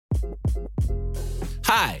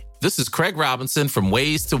Hi, this is Craig Robinson from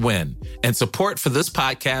Ways to Win, and support for this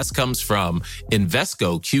podcast comes from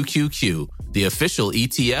Invesco QQQ, the official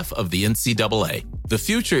ETF of the NCAA. The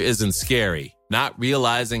future isn't scary. Not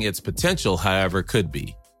realizing its potential, however, could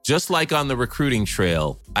be. Just like on the recruiting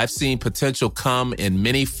trail, I've seen potential come in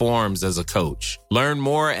many forms as a coach. Learn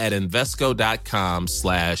more at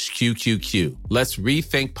Invesco.com/QQQ. Let's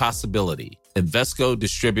rethink possibility. Invesco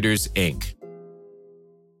Distributors, Inc.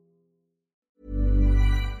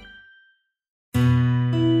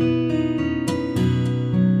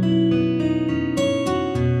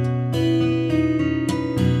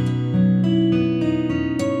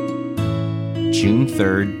 June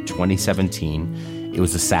 3rd, 2017. It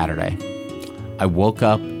was a Saturday. I woke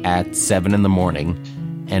up at 7 in the morning,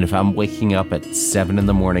 and if I'm waking up at 7 in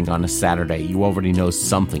the morning on a Saturday, you already know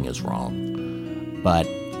something is wrong. But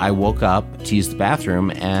I woke up to use the bathroom,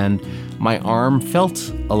 and my arm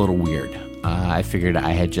felt a little weird. I figured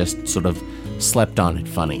I had just sort of slept on it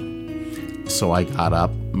funny. So I got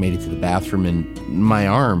up, made it to the bathroom, and my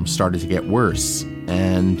arm started to get worse.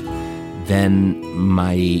 And then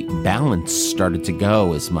my balance started to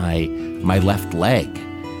go as my left leg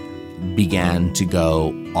began to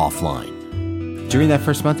go offline. During that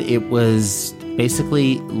first month, it was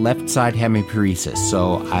basically left side hemiparesis.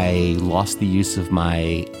 So I lost the use of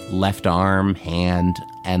my left arm, hand,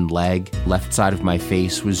 and leg. Left side of my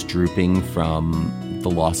face was drooping from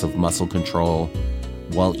the loss of muscle control.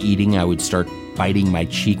 While eating, I would start biting my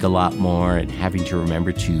cheek a lot more and having to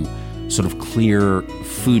remember to sort of clear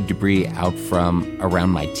food debris out from around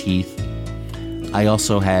my teeth. I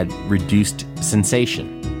also had reduced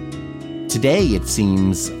sensation. Today, it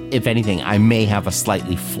seems, if anything, I may have a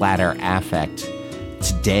slightly flatter affect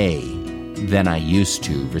today than I used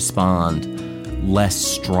to, respond less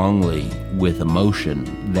strongly with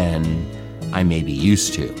emotion than I may be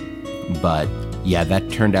used to. But yeah,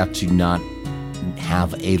 that turned out to not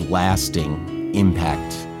have a lasting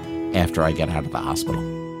impact after I got out of the hospital.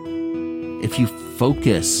 If you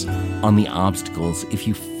focus on the obstacles, if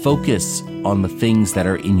you focus on the things that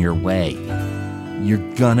are in your way, you're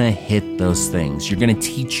gonna hit those things. You're gonna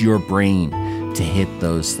teach your brain to hit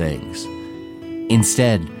those things.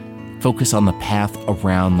 Instead, focus on the path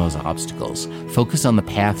around those obstacles. Focus on the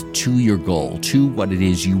path to your goal, to what it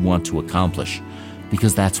is you want to accomplish,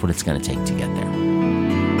 because that's what it's gonna take to get there.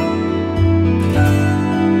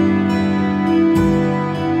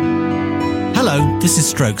 Hello, this is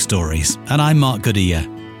Stroke Stories, and I'm Mark Goodyear.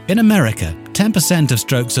 In America, 10% of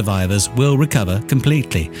stroke survivors will recover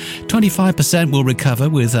completely. 25% will recover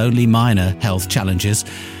with only minor health challenges,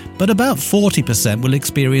 but about 40% will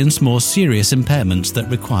experience more serious impairments that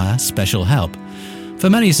require special help. For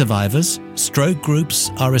many survivors, stroke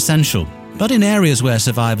groups are essential. But in areas where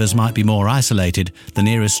survivors might be more isolated, the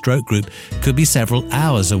nearest stroke group could be several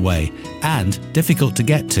hours away and difficult to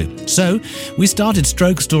get to. So we started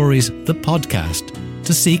Stroke Stories, the podcast,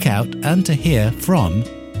 to seek out and to hear from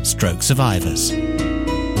stroke survivors.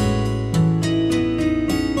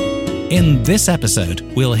 In this episode,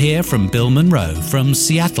 we'll hear from Bill Monroe from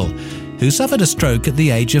Seattle, who suffered a stroke at the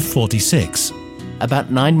age of 46. About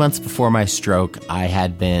 9 months before my stroke, I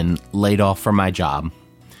had been laid off from my job.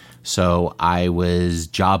 So I was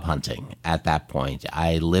job hunting at that point.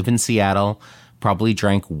 I live in Seattle, probably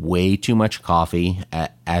drank way too much coffee,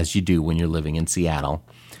 as you do when you're living in Seattle,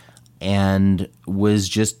 and was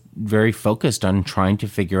just very focused on trying to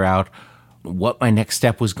figure out what my next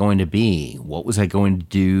step was going to be. What was I going to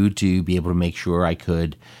do to be able to make sure I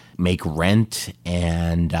could make rent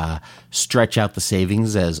and stretch out the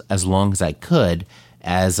savings as long as I could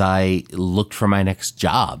as I looked for my next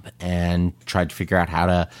job and tried to figure out how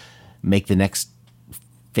to make the next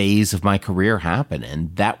phase of my career happen.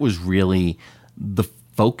 And that was really the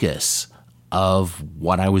focus of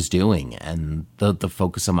what I was doing. And the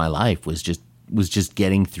focus of my life was just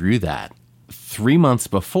getting through that. 3 months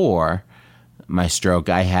before my stroke,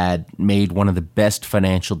 I had made one of the best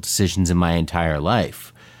financial decisions in my entire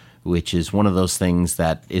life, which is one of those things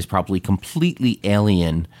that is probably completely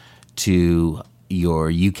alien to your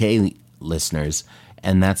UK listeners.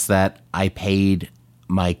 And that's that I paid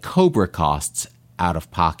my COBRA costs out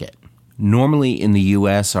of pocket. Normally in the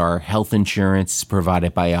US, our health insurance is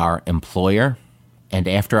provided by our employer. And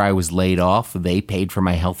after I was laid off, they paid for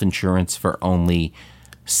my health insurance for only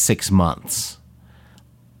 6 months.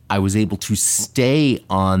 I was able to stay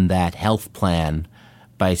on that health plan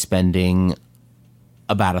by spending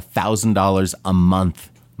about $1,000 a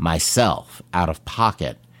month myself out of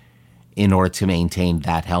pocket in order to maintain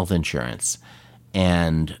that health insurance.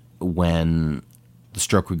 And when the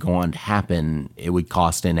stroke would go on to happen, it would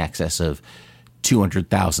cost in excess of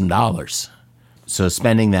 $200,000. So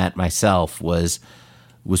spending that myself was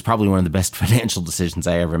probably one of the best financial decisions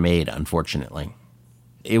I ever made, unfortunately.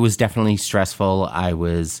 It was definitely stressful. I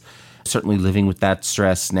was certainly living with that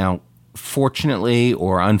stress. Now, fortunately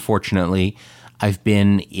or unfortunately, I've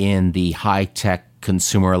been in the high-tech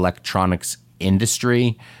consumer electronics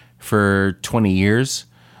industry for 20 years.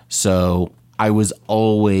 So I was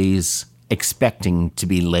always expecting to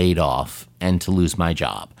be laid off and to lose my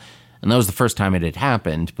job. And that was the first time it had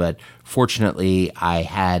happened. But fortunately, I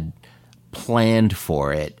had planned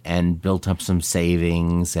for it and built up some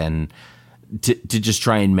savings and to just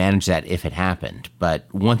try and manage that if it happened.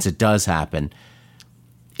 But once it does happen,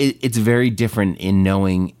 it's very different in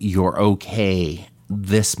knowing you're okay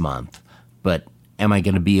this month, but am I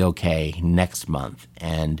going to be okay next month?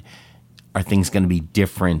 And are things going to be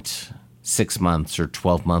different 6 months or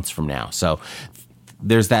 12 months from now? So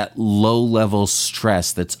there's that low-level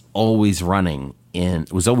stress that's always running in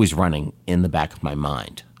the back of my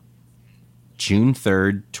mind. June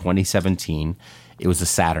 3rd, 2017, it was a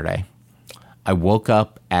Saturday. I woke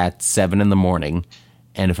up at 7 in the morning,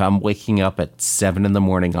 and if I'm waking up at 7 in the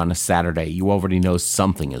morning on a Saturday, you already know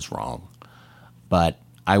something is wrong. But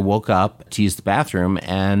I woke up to use the bathroom,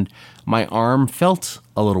 and my arm felt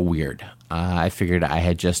a little weird. I figured I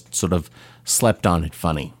had just sort of slept on it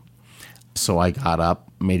funny. So I got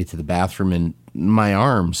up, made it to the bathroom, and my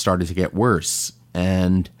arm started to get worse.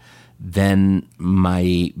 And then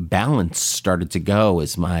my balance started to go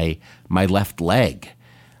as my left leg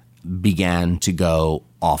began to go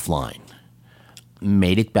offline.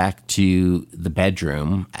 Made it back to the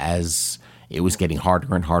bedroom as it was getting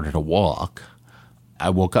harder and harder to walk.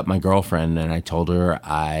 I woke up my girlfriend and I told her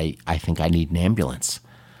I think I need an ambulance.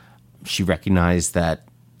 She recognized that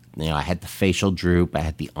I had the facial droop, I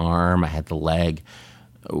had the arm, I had the leg.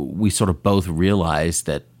 We sort of both realized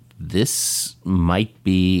that this might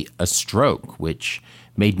be a stroke, which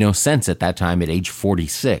made no sense at that time at age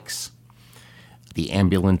 46. The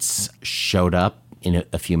ambulance showed up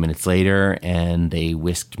a few minutes later, and they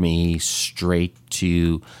whisked me straight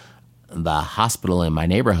to the hospital in my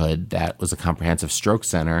neighborhood that was a comprehensive stroke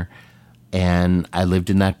center, and I lived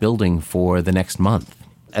in that building for the next month.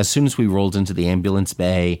 As soon as we rolled into the ambulance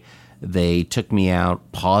bay, they took me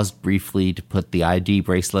out, paused briefly to put the ID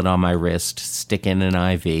bracelet on my wrist, stick in an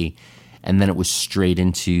IV, and then it was straight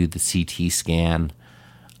into the CT scan.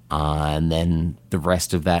 And then the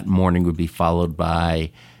rest of that morning would be followed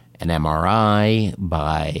by an MRI,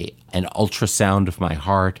 by an ultrasound of my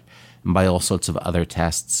heart, and by all sorts of other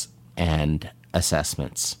tests and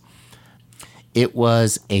assessments. It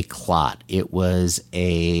was a clot. It was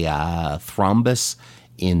a thrombus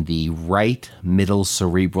in the right middle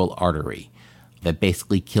cerebral artery that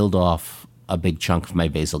basically killed off a big chunk of my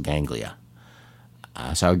basal ganglia.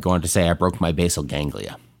 So I would go on to say I broke my basal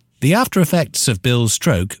ganglia. The after effects of Bill's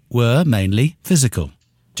stroke were mainly physical.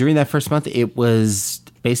 During that first month, it was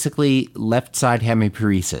basically left side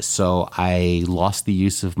hemiparesis. So I lost the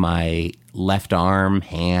use of my left arm,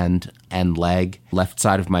 hand, and leg. Left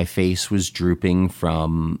side of my face was drooping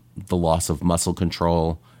from the loss of muscle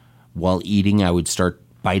control. While eating, I would start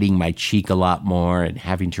biting my cheek a lot more and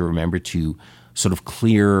having to remember to sort of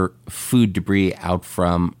clear food debris out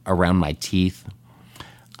from around my teeth.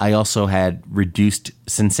 I also had reduced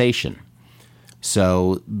sensation.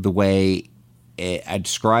 So the way I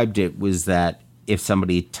described it was that if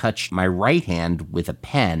somebody touched my right hand with a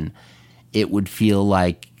pen, it would feel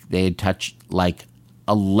like they had touched like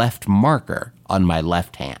a left marker on my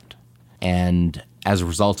left hand. And as a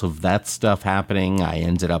result of that stuff happening, I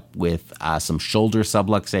ended up with some shoulder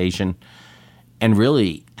subluxation and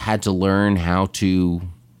really had to learn how to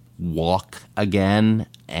walk again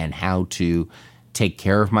and how to take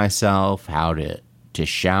care of myself, how to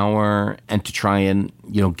shower, and to try and,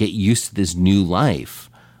 get used to this new life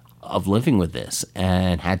of living with this,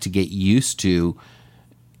 and had to get used to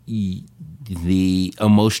the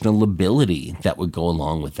emotional ability that would go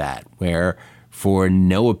along with that, where for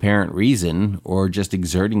no apparent reason or just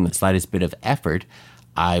exerting the slightest bit of effort,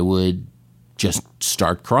 I would just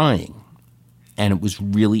start crying. And it was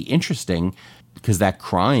really interesting because that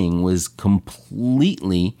crying was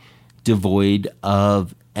completely devoid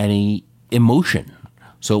of any emotion.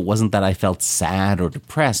 So it wasn't that I felt sad or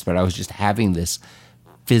depressed, but I was just having this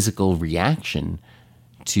physical reaction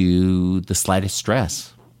to the slightest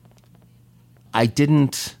stress. I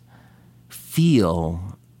didn't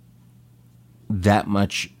feel that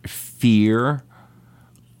much fear,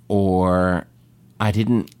 or I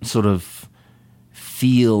didn't sort of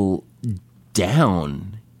feel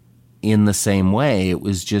down in the same way. It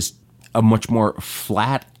was just a much more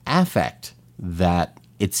flat affect that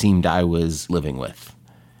it seemed I was living with.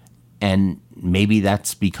 And maybe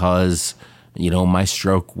that's because, my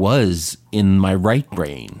stroke was in my right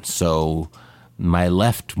brain. So my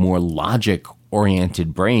left, more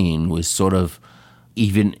logic-oriented brain was sort of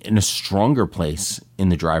even in a stronger place in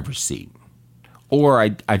the driver's seat. Or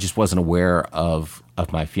I just wasn't aware of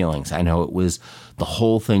my feelings. I know the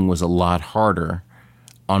whole thing was a lot harder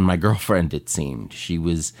on my girlfriend, it seemed. She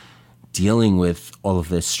was dealing with all of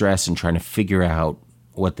this stress and trying to figure out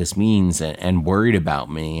what this means and worried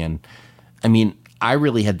about me. And I mean, I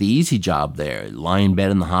really had the easy job there, lie in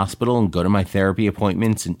bed in the hospital and go to my therapy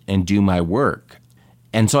appointments and do my work.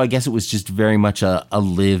 And so I guess it was just very much a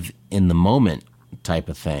live in the moment type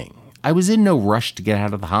of thing. I was in no rush to get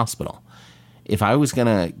out of the hospital. If I was going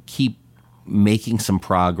to keep making some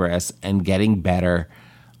progress and getting better,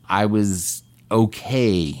 I was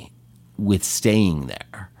okay with staying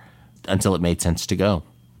there until it made sense to go.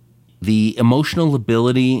 The emotional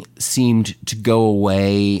ability seemed to go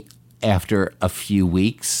away after a few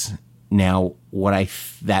weeks. Now,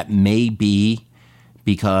 that may be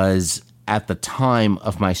because at the time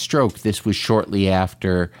of my stroke, this was shortly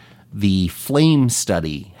after the FLAME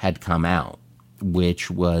study had come out, which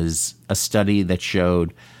was a study that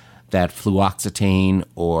showed that fluoxetine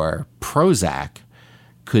or Prozac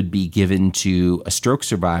could be given to a stroke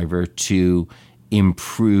survivor to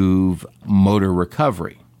improve motor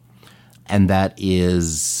recovery. And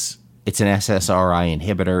it's an SSRI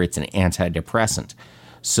inhibitor, it's an antidepressant.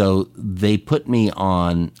 So they put me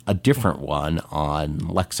on a different one, on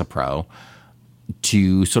Lexapro,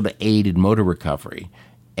 to sort of aid in motor recovery.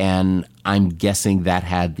 And I'm guessing that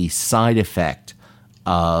had the side effect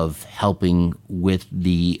of helping with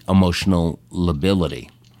the emotional lability.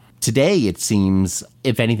 Today, it seems,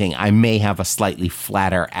 if anything, I may have a slightly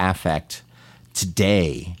flatter affect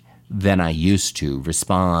today than I used to,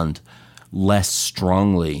 respond less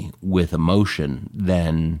strongly with emotion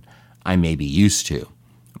than I may be used to.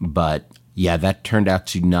 But yeah, that turned out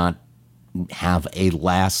to not have a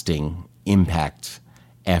lasting impact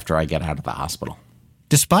after I got out of the hospital.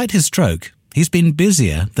 Despite his stroke, he's been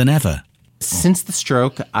busier than ever. Since the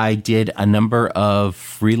stroke, I did a number of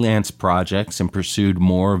freelance projects and pursued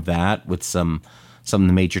more of that with some of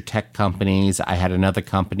the major tech companies. I had another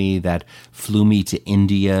company that flew me to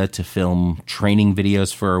India to film training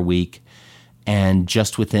videos for a week. And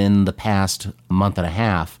just within the past month and a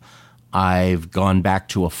half, I've gone back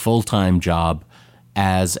to a full-time job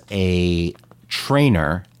as a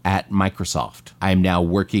trainer at Microsoft. I'm now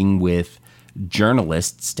working with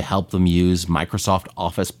journalists to help them use Microsoft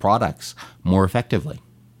Office products more effectively.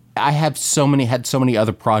 I have had so many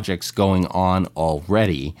other projects going on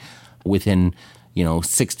already. Within,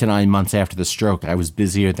 6 to 9 months after the stroke, I was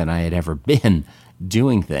busier than I had ever been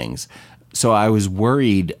doing things. So I was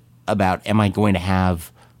worried about, am I going to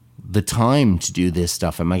have the time to do this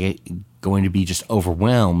stuff? Am I going to be just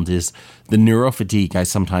overwhelmed? Is the neurofatigue I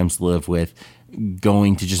sometimes live with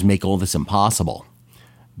going to just make all this impossible?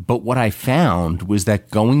 But what I found was that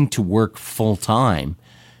going to work full time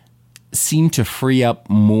seemed to free up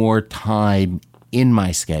more time in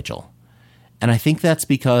my schedule. And I think that's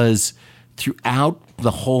because throughout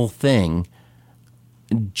the whole thing,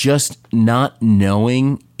 just not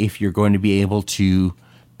knowing if you're going to be able to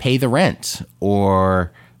pay the rent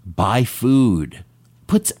or buy food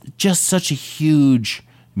puts just such a huge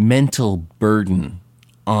mental burden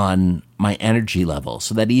on my energy level,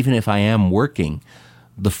 so that even if I am working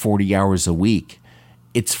the 40 hours a week,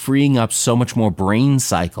 it's freeing up so much more brain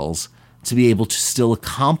cycles to be able to still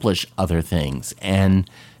accomplish other things and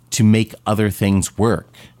to make other things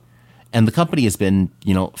work. And the company has been,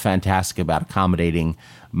 fantastic about accommodating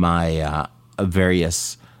my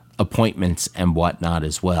various appointments and whatnot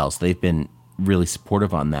as well. So they've been really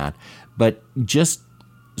supportive on that. But just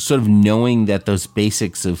sort of knowing that those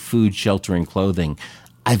basics of food, shelter, and clothing,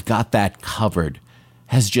 I've got that covered,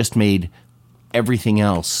 has just made everything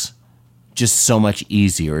else just so much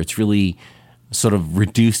easier. It's really sort of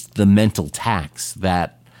reduced the mental tax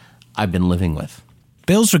that I've been living with.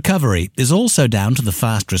 Bill's recovery is also down to the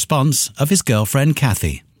fast response of his girlfriend,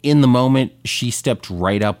 Kathy. In the moment, she stepped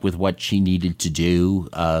right up with what she needed to do,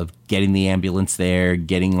 getting the ambulance there,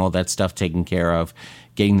 getting all that stuff taken care of,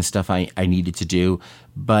 getting the stuff I needed to do.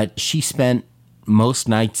 But she spent most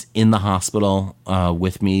nights in the hospital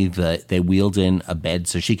with me. They wheeled in a bed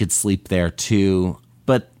so she could sleep there too.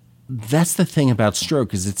 But that's the thing about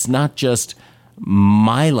stroke, is it's not just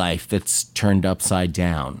my life that's turned upside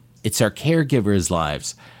down. It's our caregivers'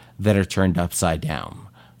 lives that are turned upside down.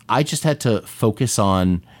 I just had to focus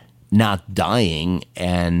on not dying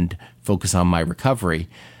and focus on my recovery.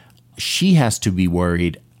 She has to be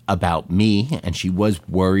worried about me, and she was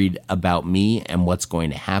worried about me and what's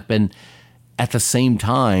going to happen. At the same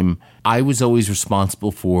time, I was always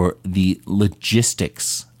responsible for the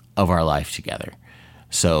logistics of our life together.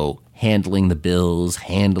 So handling the bills,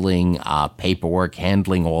 handling paperwork,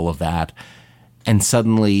 handling all of that. And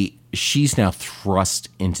suddenly she's now thrust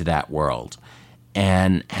into that world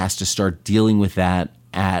and has to start dealing with that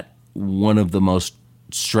at one of the most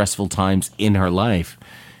stressful times in her life,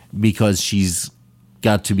 because she's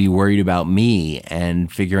got to be worried about me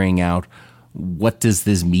and figuring out, what does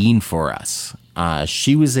this mean for us?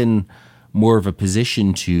 She was in more of a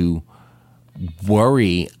position to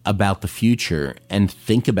worry about the future and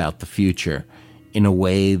think about the future in a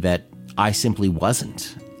way that I simply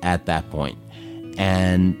wasn't at that point.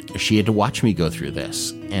 And she had to watch me go through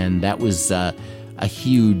this. And that was a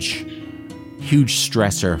huge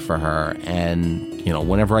stressor for her. And,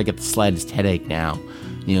 whenever I get the slightest headache now,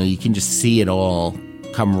 you can just see it all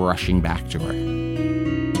come rushing back to her.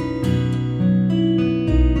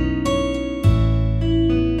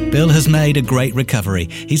 Bill has made a great recovery.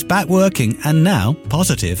 He's back working and now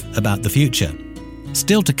positive about the future.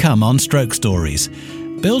 Still to come on Stroke Stories,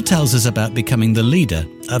 Bill tells us about becoming the leader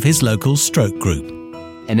of his local stroke group.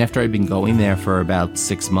 And after I'd been going there for about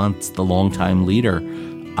 6 months, the longtime leader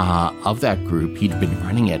of that group, he'd been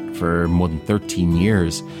running it for more than 13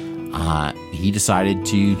 years, he decided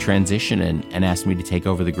to transition and asked me to take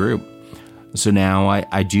over the group. So now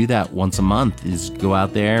I do that once a month, is go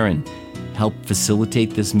out there and help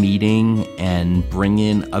facilitate this meeting and bring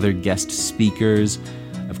in other guest speakers.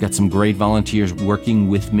 I've got some great volunteers working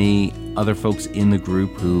with me, other folks in the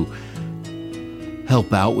group who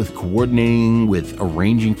help out with coordinating, with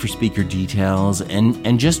arranging for speaker details,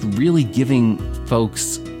 and just really giving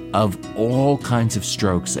folks of all kinds of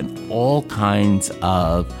strokes and all kinds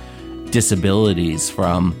of disabilities,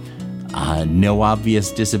 from no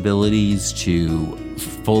obvious disabilities to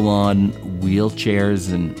full-on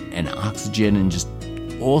wheelchairs and oxygen and just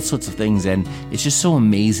all sorts of things. And it's just so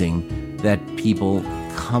amazing that people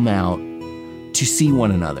come out to see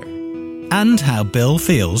one another. And how Bill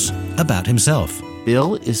feels about himself.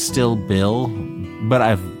 Bill is still Bill, but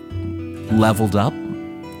I've leveled up.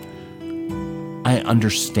 I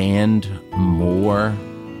understand more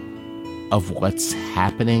of what's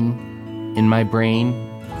happening in my brain.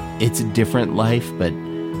 It's a different life, but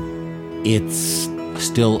it's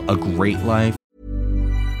still a great life.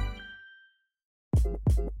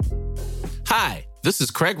 Hi, this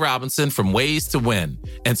is Craig Robinson from Ways to Win,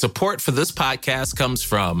 and support for this podcast comes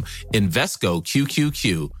from Invesco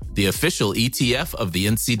QQQ, the official ETF of the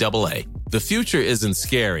NCAA. The future isn't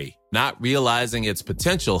scary. Not realizing its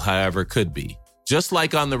potential, however, could be. Just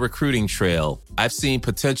like on the recruiting trail, I've seen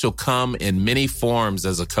potential come in many forms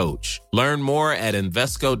as a coach. Learn more at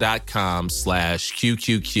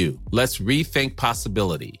Invesco.com/QQQ. Let's rethink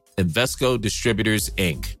possibility. Invesco Distributors,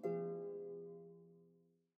 Inc.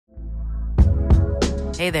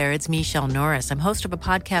 Hey there, it's Michelle Norris. I'm host of a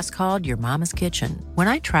podcast called Your Mama's Kitchen. When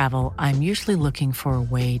I travel, I'm usually looking for a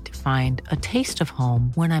way to find a taste of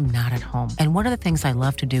home when I'm not at home. And one of the things I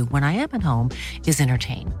love to do when I am at home is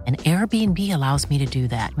entertain. And Airbnb allows me to do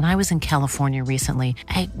that. When I was in California recently,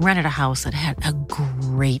 I rented a house that had a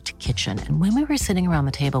great kitchen. And when we were sitting around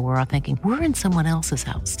the table, we were all thinking, we're in someone else's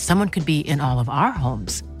house. Someone could be in all of our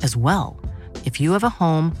homes as well. If you have a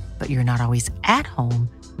home, but you're not always at home,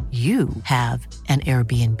 you have an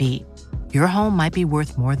Airbnb. Your home might be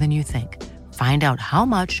worth more than you think. Find out how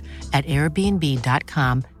much at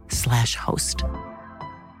airbnb.com/host.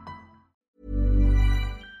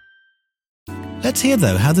 Let's hear,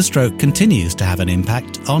 though, how the stroke continues to have an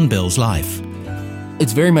impact on Bill's life.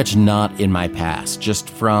 It's very much not in my past. Just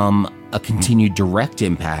from a continued direct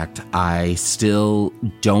impact, I still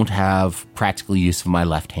don't have practical use of my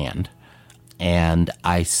left hand. And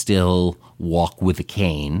I still walk with a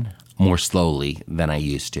cane more slowly than I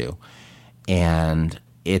used to. And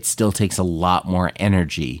it still takes a lot more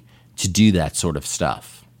energy to do that sort of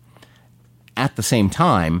stuff. At the same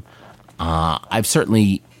time, I've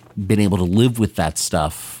certainly been able to live with that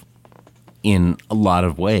stuff in a lot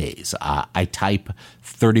of ways. I type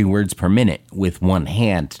 30 words per minute with one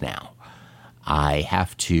hand now. I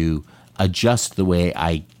have to adjust the way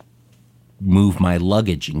I move my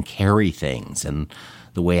luggage and carry things and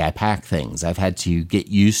the way I pack things. I've had to get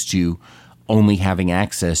used to only having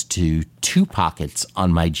access to 2 pockets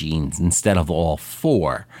on my jeans instead of all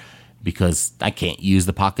 4, because I can't use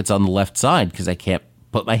the pockets on the left side because I can't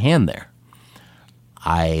put my hand there.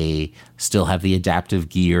 I still have the adaptive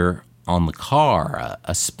gear on the car,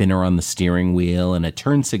 a spinner on the steering wheel, and a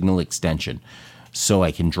turn signal extension so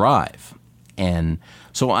I can drive. And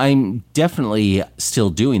So I'm definitely still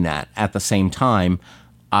doing that. At the same time,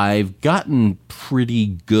 I've gotten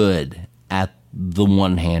pretty good at the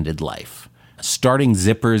one-handed life. Starting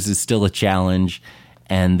zippers is still a challenge,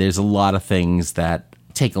 and there's a lot of things that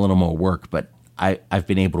take a little more work, but I've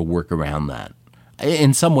been able to work around that.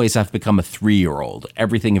 In some ways, I've become a 3-year-old.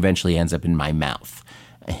 Everything eventually ends up in my mouth,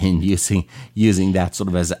 and using that sort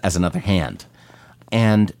of as another hand.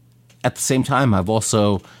 And at the same time, I've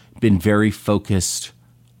also been very focused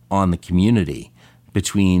on the community,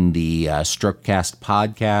 between the Strokecast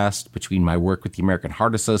podcast, between my work with the American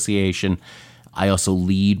Heart Association. I also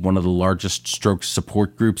lead one of the largest stroke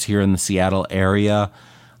support groups here in the Seattle area.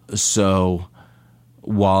 So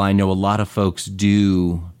while I know a lot of folks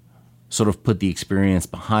do sort of put the experience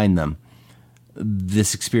behind them,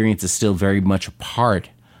 this experience is still very much a part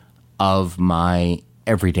of my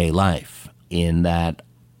everyday life, in that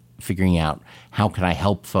figuring out, how can I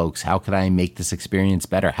help folks? How can I make this experience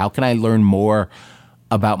better? How can I learn more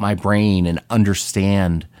about my brain and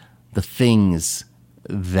understand the things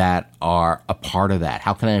that are a part of that?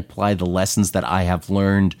 How can I apply the lessons that I have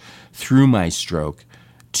learned through my stroke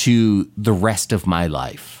to the rest of my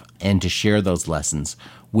life, and to share those lessons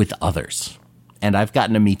with others? And I've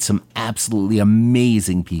gotten to meet some absolutely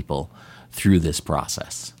amazing people through this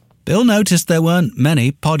process. Bill noticed there weren't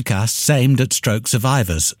many podcasts aimed at stroke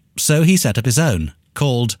survivors, so he set up his own,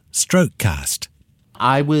 called Strokecast.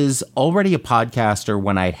 I was already a podcaster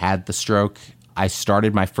when I had the stroke. I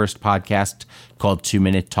started my first podcast called 2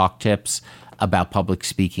 Minute Talk Tips about public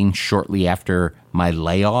speaking shortly after my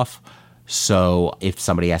layoff. So if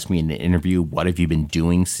somebody asked me in an interview, what have you been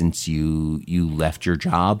doing since you left your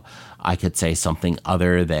job? I could say something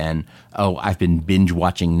other than, oh, I've been binge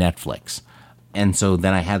watching Netflix. And so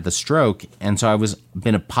then I had the stroke. And so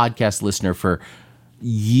been a podcast listener for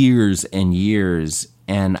years and years.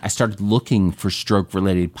 And I started looking for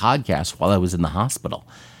stroke-related podcasts while I was in the hospital.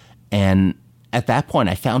 And at that point,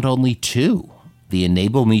 I found only 2. The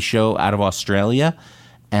Enable Me Show out of Australia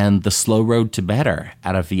and The Slow Road to Better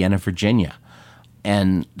out of Vienna, Virginia.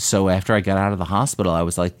 And so after I got out of the hospital, I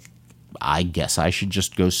was like, I guess I should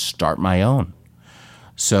just go start my own.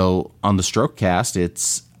 So on the Strokecast,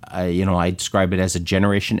 it's, I describe it as a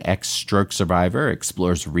Generation X stroke survivor,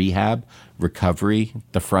 explores rehab, recovery,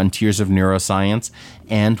 the frontiers of neuroscience,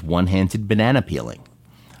 and one-handed banana peeling,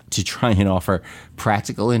 to try and offer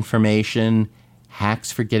practical information,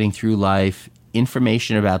 hacks for getting through life,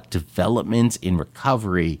 information about development in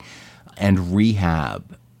recovery and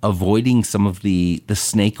rehab, avoiding some of the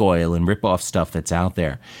snake oil and ripoff stuff that's out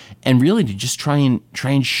there, and really to just try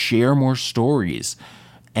and share more stories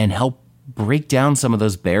and help break down some of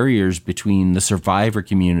those barriers between the survivor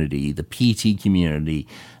community, the PT community,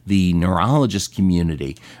 the neurologist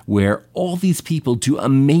community, where all these people do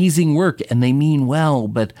amazing work and they mean well,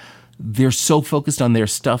 but they're so focused on their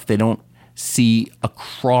stuff they don't see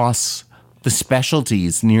across the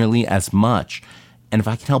specialties nearly as much. And if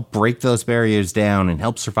I can help break those barriers down and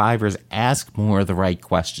help survivors ask more of the right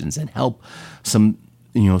questions, and help some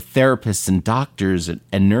therapists and doctors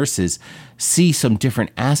and nurses see some different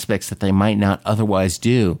aspects that they might not otherwise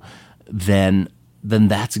do, then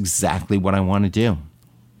that's exactly what I want to do.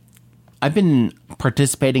 I've been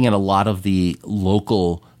participating in a lot of the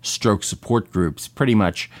local stroke support groups pretty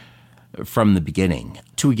much from the beginning,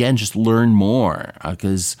 to again just learn more,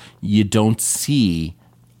 because you don't see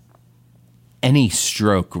any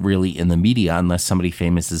stroke really in the media unless somebody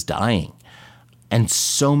famous is dying. And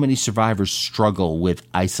so many survivors struggle with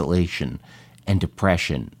isolation and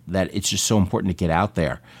depression that it's just so important to get out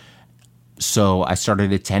there. So I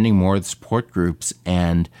started attending more of the support groups,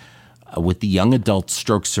 and with the Young Adult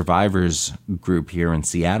Stroke Survivors group here in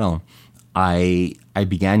Seattle, I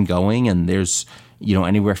began going, and there's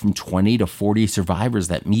anywhere from 20 to 40 survivors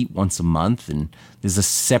that meet once a month. And there's a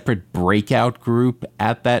separate breakout group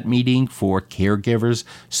at that meeting for caregivers,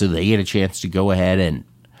 so they get a chance to go ahead and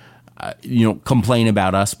complain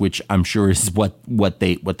about us, which I'm sure is what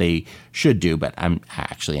they should do. But I'm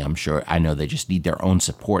sure, I know they just need their own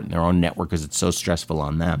support and their own network because it's so stressful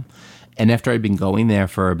on them. And after I'd been going there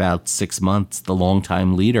for about 6 months, the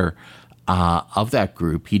longtime leader of that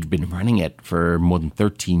group, he'd been running it for more than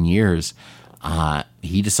 13 years,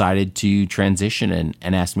 he decided to transition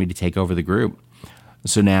and asked me to take over the group.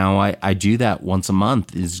 So now I do that once a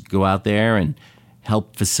month, is go out there and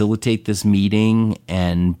help facilitate this meeting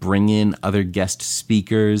and bring in other guest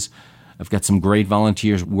speakers. I've got some great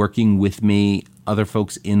volunteers working with me, other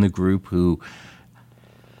folks in the group who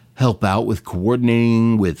help out with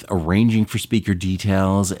coordinating, with arranging for speaker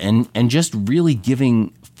details, and just really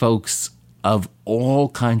giving folks of all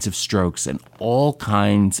kinds of strokes and all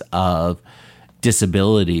kinds of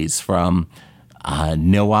disabilities, from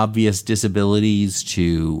no obvious disabilities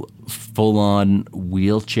to full-on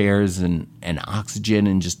wheelchairs and oxygen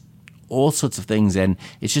and just all sorts of things. And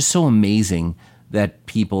it's just so amazing that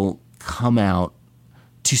people come out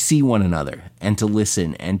to see one another and to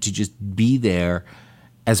listen and to just be there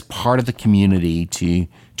as part of the community, to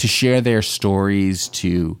share their stories,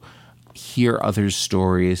 to hear others'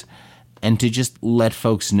 stories, and to just let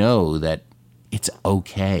folks know that it's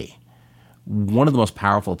okay. One of the most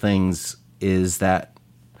powerful things is that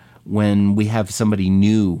when we have somebody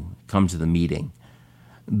new come to the meeting,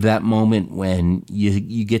 that moment when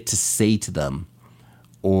you get to say to them,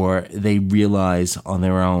 or they realize on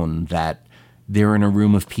their own that they're in a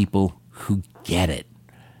room of people who get it.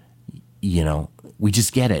 You know, we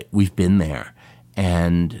just get it. We've been there.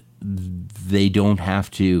 And they don't have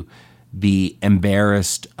to be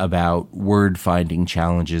embarrassed about word-finding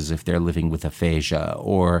challenges if they're living with aphasia,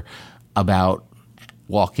 or about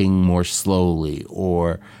walking more slowly,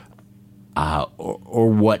 or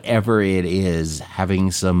whatever it is,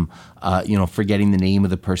 having some, forgetting the name of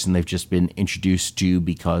the person they've just been introduced to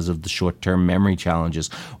because of the short-term memory challenges.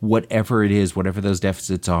 Whatever it is, whatever those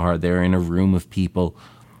deficits are, they're in a room of people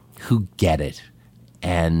who get it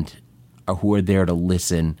and who are there to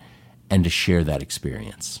listen and to share that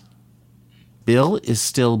experience. Bill is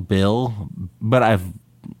still Bill, but I've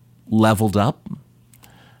leveled up.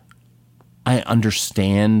 I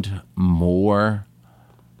understand more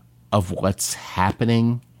of what's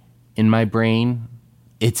happening in my brain.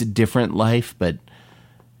 It's a different life, but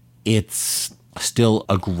it's still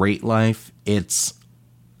a great life. It's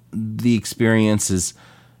the experience has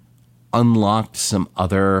unlocked some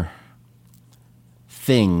other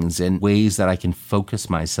things and ways that I can focus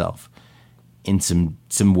myself in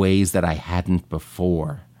some ways that I hadn't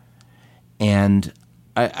before. And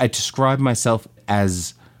I describe myself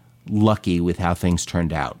as lucky with how things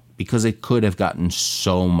turned out, because it could have gotten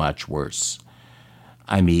so much worse.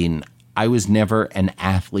 I mean, I was never an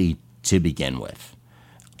athlete to begin with.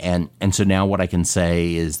 And so now what I can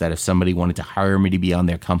say is that if somebody wanted to hire me to be on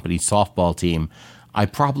their company softball team, I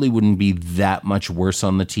probably wouldn't be that much worse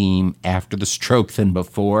on the team after the stroke than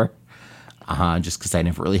before, just because I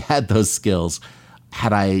never really had those skills.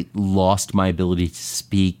 Had I lost my ability to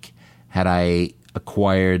speak, had I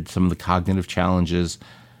acquired some of the cognitive challenges,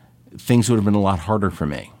 things would have been a lot harder for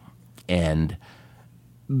me. And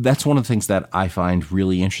that's one of the things that I find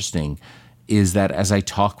really interesting, is that as I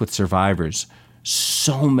talk with survivors,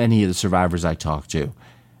 so many of the survivors I talk to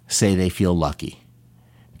say they feel lucky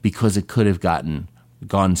because it could have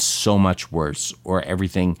gone so much worse, or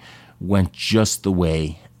everything went just the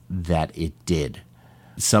way that it did.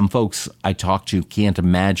 Some folks I talk to can't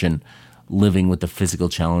imagine living with the physical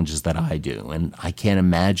challenges that I do, and I can't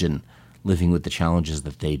imagine living with the challenges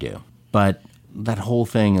that they do. But that whole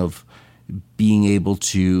thing of being able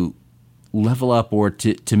to level up, or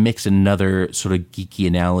to mix another sort of geeky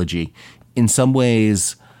analogy, in some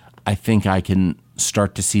ways, I think I can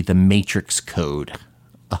start to see the matrix code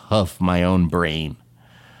of my own brain,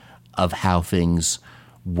 of how things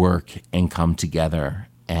work and come together,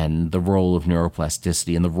 and the role of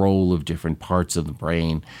neuroplasticity and the role of different parts of the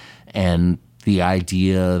brain, and the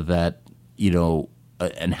idea that,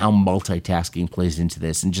 and how multitasking plays into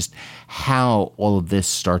this, and just how all of this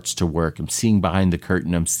starts to work. I'm seeing behind the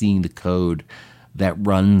curtain. I'm seeing the code that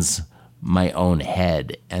runs my own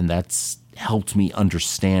head, and that's helped me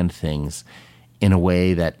understand things in a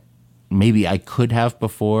way that maybe I could have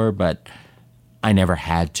before, but I never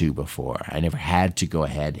had to before. I never had to go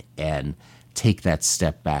ahead and take that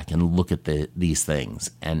step back and look at these things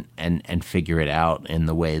and figure it out in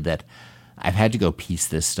the way that I've had to go piece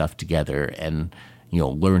this stuff together and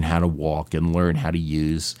learn how to walk and learn how to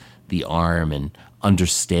use the arm and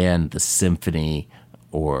understand the symphony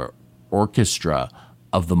or orchestra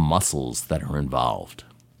of the muscles that are involved.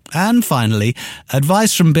 And finally,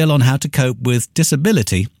 advice from Bill on how to cope with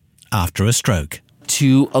disability after a stroke.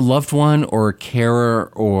 To a loved one or a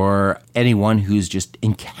carer or anyone who's just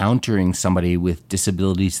encountering somebody with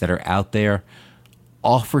disabilities that are out there,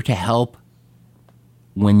 offer to help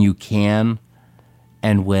when you can,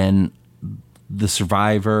 and when the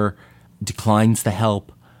survivor declines the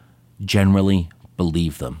help, generally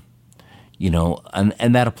believe them.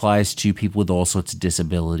 And that applies to people with all sorts of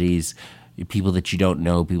disabilities, people that you don't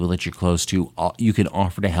know, people that you're close to. You can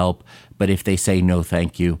offer to help, but if they say no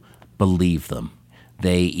thank you, believe them.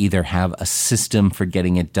 They either have a system for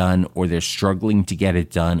getting it done, or they're struggling to get it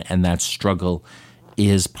done, and that struggle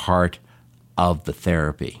is part of the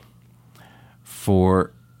therapy.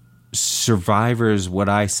 For survivors, what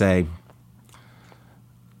I say,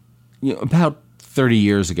 about 30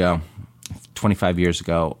 years ago, 25 years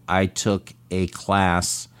ago, I took a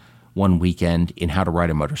class one weekend in how to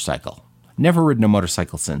ride a motorcycle. Never ridden a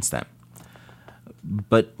motorcycle since then.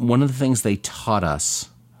 But one of the things they taught us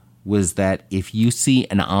was that if you see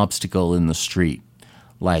an obstacle in the street,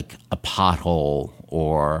 like a pothole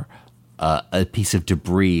or a piece of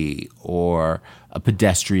debris or a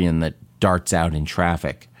pedestrian that darts out in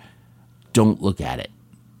traffic, don't look at it.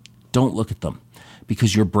 Don't look at them,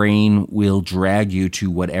 because your brain will drag you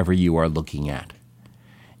to whatever you are looking at.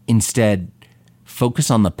 Instead,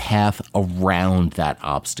 focus on the path around that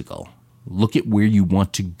obstacle. Look at where you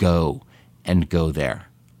want to go and go there.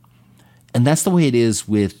 And that's the way it is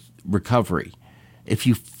with recovery. If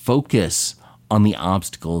you focus on the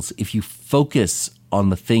obstacles, if you focus on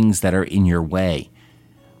the things that are in your way,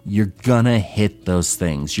 you're gonna hit those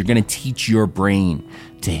things. You're gonna teach your brain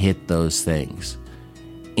to hit those things.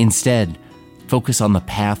 Instead, focus on the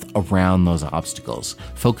path around those obstacles.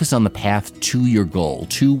 Focus on the path to your goal,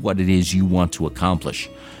 to what it is you want to accomplish,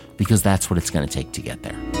 because that's what it's gonna take to get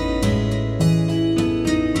there.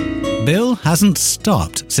 Bill hasn't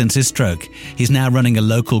stopped since his stroke. He's now running a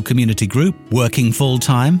local community group, working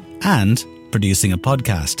full-time, and producing a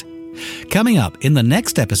podcast. Coming up in the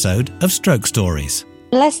next episode of Stroke Stories.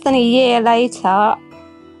 Less than a year later,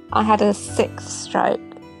 I had a sixth stroke.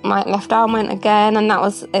 My left arm went again, and it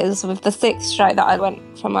was with the sixth stroke that I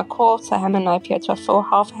went from a quarter heminopia to a full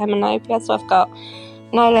half heminopia. So I've got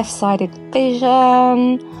no left-sided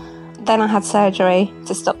vision. Then I had surgery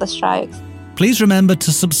to stop the strokes. Please remember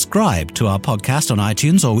to subscribe to our podcast on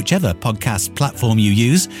iTunes or whichever podcast platform you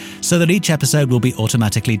use so that each episode will be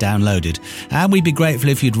automatically downloaded. And we'd be grateful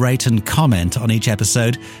if you'd rate and comment on each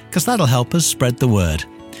episode, because that'll help us spread the word.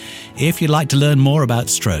 If you'd like to learn more about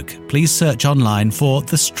stroke, please search online for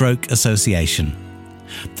the Stroke Association.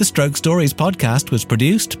 The Stroke Stories podcast was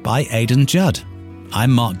produced by Aidan Judd.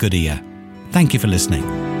 I'm Mark Goodyear. Thank you for listening.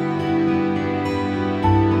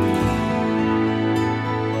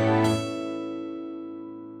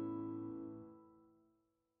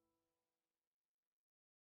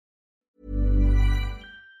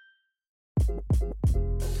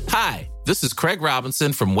 Hi, this is Craig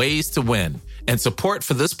Robinson from Ways to Win, and support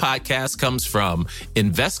for this podcast comes from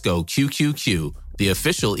Invesco QQQ, the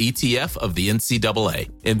official ETF of the NCAA.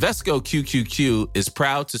 Invesco QQQ is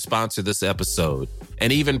proud to sponsor this episode,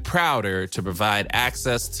 and even prouder to provide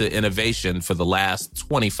access to innovation for the last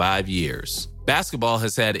 25 years. Basketball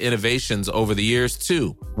has had innovations over the years,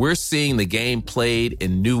 too. We're seeing the game played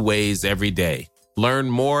in new ways every day. Learn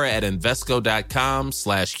more at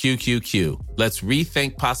Invesco.com/QQQ. Let's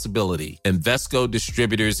rethink possibility. Invesco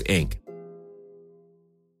Distributors, Inc.